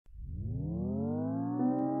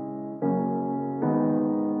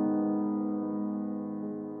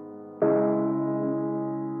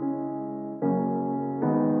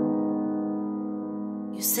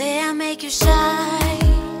shy.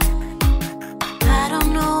 I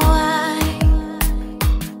don't know why.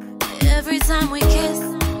 Every time we kiss,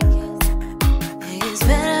 it gets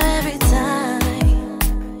better every time.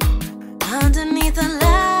 Underneath the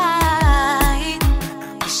light,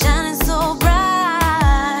 you're shining so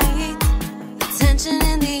bright. The tension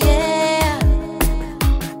in the air,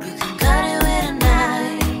 you can cut it with a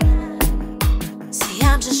knife. See,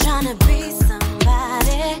 I'm just trying to be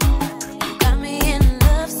somebody. You got me in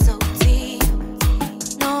love so deep.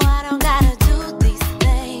 No, I don't gotta do these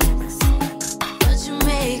things, but you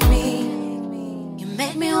make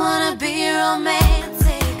me wanna be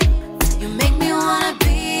romantic. You make me wanna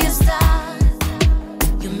be a star.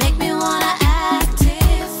 You make me wanna act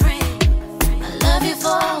different. I love you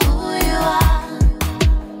for who you are.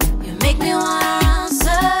 You make me wanna run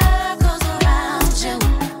circles around you.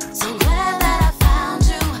 So glad that I found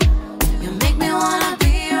you. You make me wanna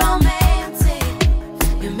be romantic.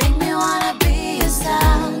 You make me wanna be a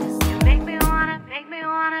star. You make me wanna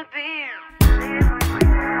be.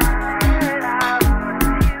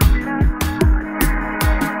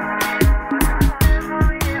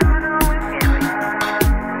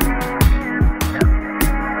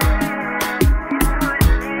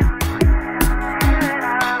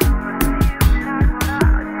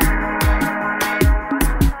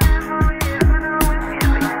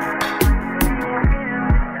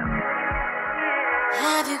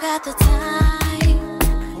 Have you got the time?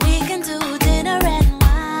 We can do dinner at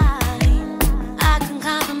mine. I can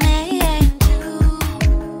compliment you,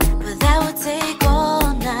 but that would take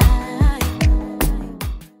all night.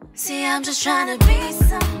 See, I'm just trying to be